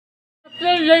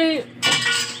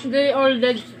after they all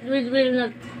dead, we will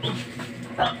not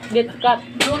get cut.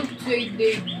 Don't say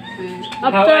they How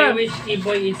I After wish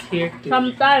Iboy is here too.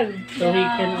 sometime. So he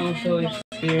can also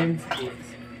experience this.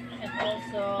 And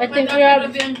also, I think we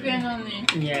have.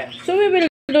 Yeah. So we will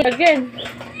do it again.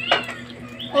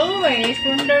 always,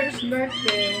 when there's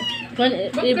birthday. When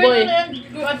But Iboy.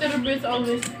 Ate Ruby's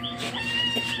always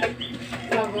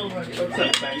have a work. But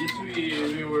sometimes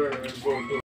we were going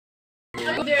to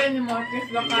I'm not there anymore because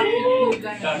the coffee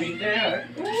coming there.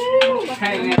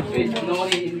 Hang out with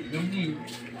Nori.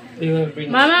 We will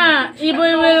bring. Mama,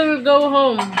 Iboy will go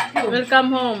home. Will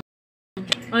come home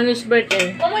on his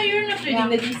birthday. Mama, you're not reading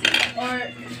the DC? Or...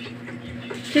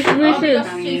 She's busy.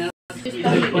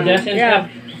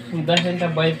 He doesn't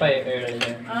have Wi-Fi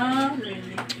earlier. Ah,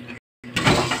 really?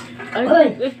 I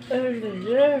think it's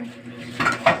earlier.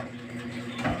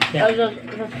 Yeah. I just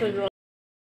forgot.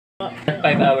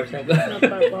 5 hours ago. Not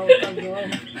 5 hours ago.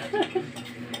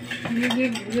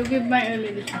 You give my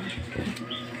early this one.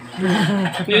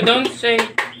 You don't say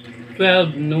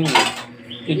 12 noon.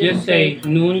 You just say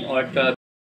noon or 12.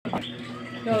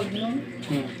 12 noon?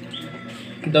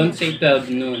 Don't say 12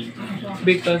 noon.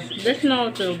 Because There's no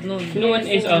 12 noon. noon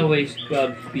is always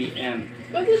 12 p.m.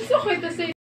 But it's okay to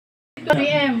say 12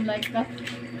 p.m. like that.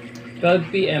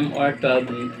 12 p.m. or 12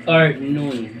 or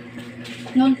noon.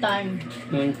 Noon time.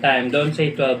 Noon time. Don't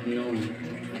say 12 noon.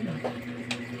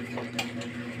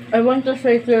 I want to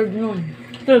say 12 noon.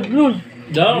 12 noon.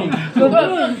 Don't. 12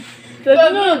 noon.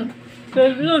 12 noon.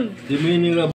 12 noon. The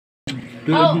meaning of Oh,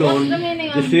 12 what's noon, the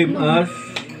meaning the of same noon? as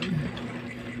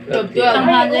 12 p.m.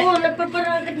 Ay, oo,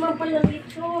 nagpaparagad mo pala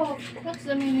dito. What's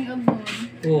the meaning of noon?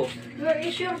 Oh. Where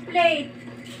is your plate?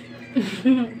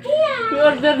 We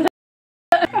ordered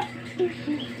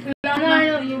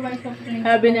You buy something.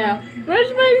 Happy now.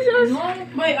 Where's my sauce? No,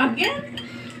 buy again?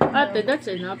 Ate, that's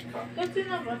enough. That's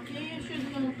enough. Okay, you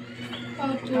should know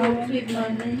how to save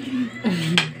money.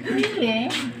 Really?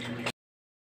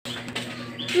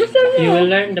 Listen You mo. will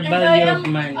learn the And value of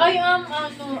money. I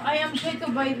am going to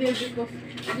buy there because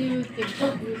you think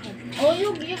oh,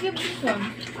 you give this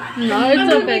one. No, it's I'm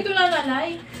okay. going to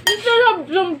Lalay. It's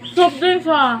some soft drinks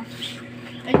ha.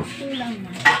 It's too lang na.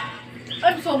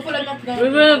 I'm so full, I'm not We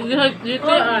going. will get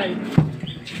GTI.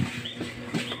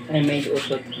 I made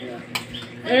usot niya.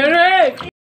 Eric!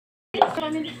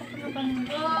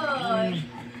 Ay.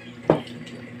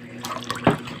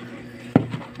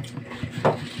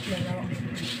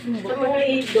 Sa mga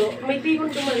ido, may tingin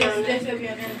Yes, tumalang. yes,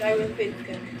 and I will feed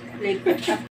them. Like,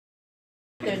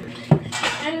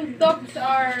 And dogs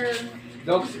are...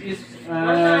 Dogs is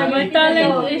My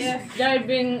talent is Yes.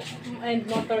 driving and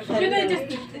motorcycle. Should I just...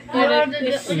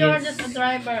 You're just a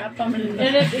driver, a family.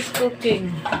 Eric is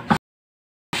cooking.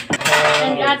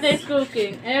 And Ate is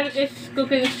cooking. Eric is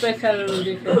cooking special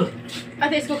dishes.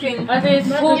 Ate is cooking. Ate is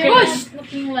But cooking you're not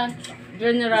cooking lunch.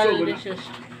 general dishes.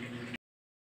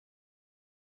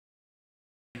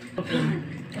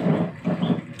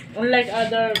 Unlike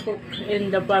other cook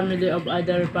in the family of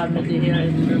other family here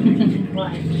in the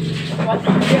What?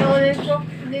 They always cook.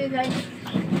 They like...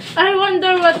 I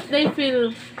wonder what they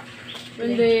feel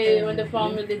when the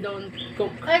family don't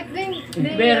cook. I think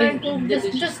they Very are cook,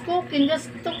 delicious. just cooking,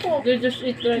 just to cook. They just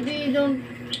eat right. They don't...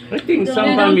 I think They some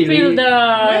don't feel family,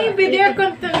 the Maybe they are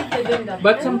contented in that.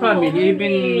 but some family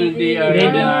even they are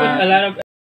They don't put a lot of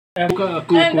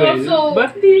cook And well, also,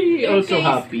 but they in also case-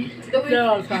 happy. they're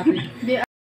all happy.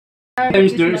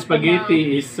 Sometimes their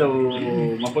spaghetti is so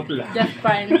maputla. Just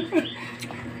fine.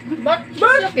 But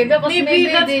it's okay because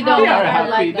maybe they don't They are happy.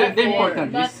 like that. The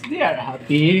important But is they are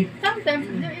happy sometimes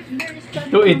if there is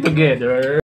to eat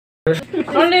together.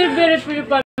 Only very few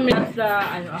families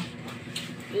ano,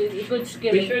 good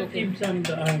skill We in should cooking. give some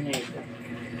to our neighbor.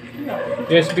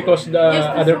 Yes, because the Yes,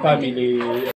 that's other okay. family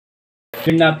will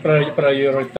not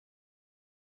prioritize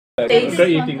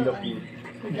eating the food.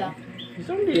 Yeah. It's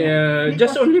only,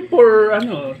 just only for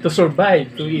to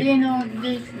survive, to eat. You know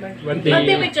this but One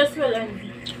day, just will end.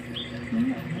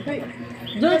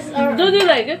 Do they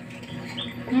like it?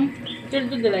 Hmm? Still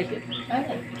do they like it? I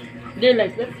like. They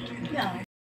like it? Yeah.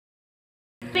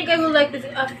 I think I will like this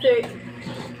after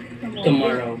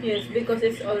Tomorrow. Yes, because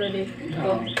it's already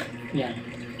Yeah.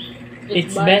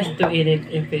 It's bad. best to eat it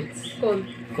if it's cold.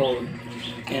 cold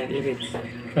and if it's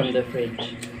from the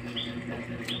fridge.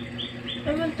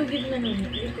 I want to give Nanoni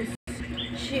because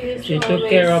she is She always took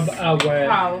care of our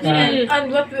house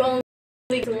and what we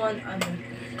only one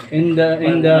in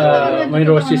the my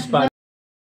Rose's family,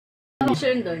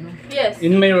 Yes.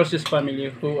 in my Rose's family,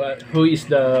 who is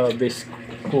the best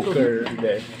cooker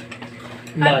there?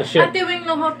 Lot. Chef. Ate Wing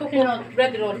know how to cook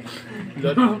bread roll.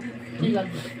 Lot.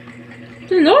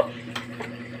 Sino?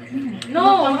 No,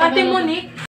 ang ate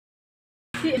Monique.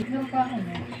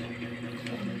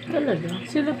 Talaga?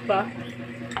 Sila pa?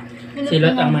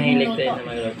 Silot ang mahilig tayo na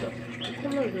magluto.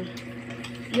 Talaga?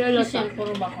 Yalo sa.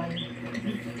 Puro bakal.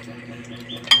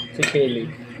 Si Kelly.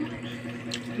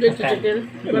 Dito chicken.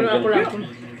 Pero ako lang.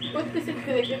 What is it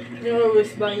correct? You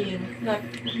always buy in. Not.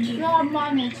 You have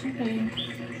money, it's okay.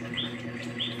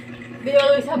 They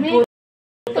always have food.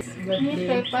 Me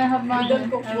too, if I have We money, don't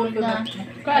cook I food would na.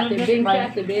 Kate Ben,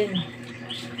 Kate Ben.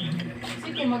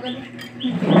 Sige, magaling.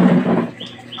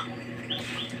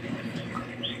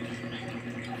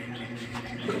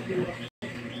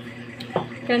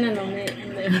 Kana no, may...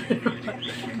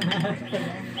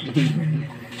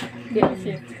 Yes,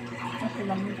 yes.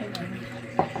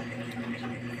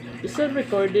 Still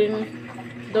recording.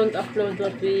 Don't upload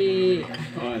what we...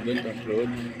 Oh, don't upload.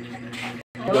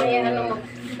 Oh, yan ano.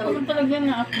 Ako talaga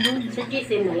na-upload. Sa GC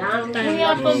na lang. Kung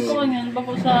i-upload ko yan,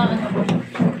 bako sa ano.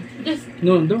 Just,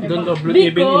 No, don't upload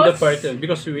even in the Because- part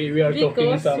because we are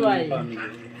talking because some why? family.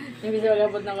 Hindi sa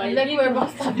labot na kayo. like we're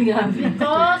baka sabi namin.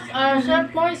 Because our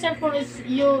cellphone is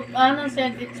you, Anna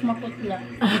said it's makutla.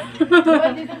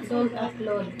 Why didn't Don't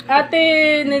upload. Ate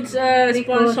needs a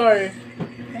sponsor.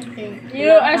 Okay. You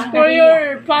ask for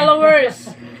your followers.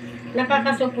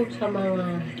 Nakakasupot sa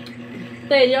mga...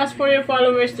 Tay, you ask for your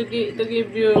followers to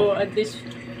give you at least...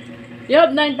 You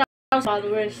have 9,000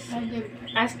 followers.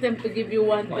 Ask them to give you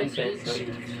 1 1 peso peso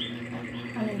each. each.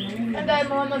 ang dahil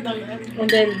mo na daw yan? And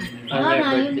then, On their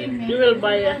Mama, you birthday. give me. you will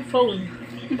buy a phone.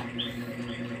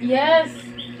 Yes!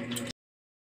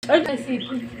 I see.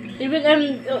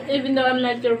 Even though I'm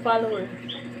not your follower.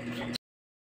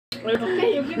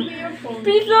 Okay, you give me your phone.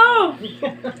 Piso!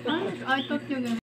 I thought you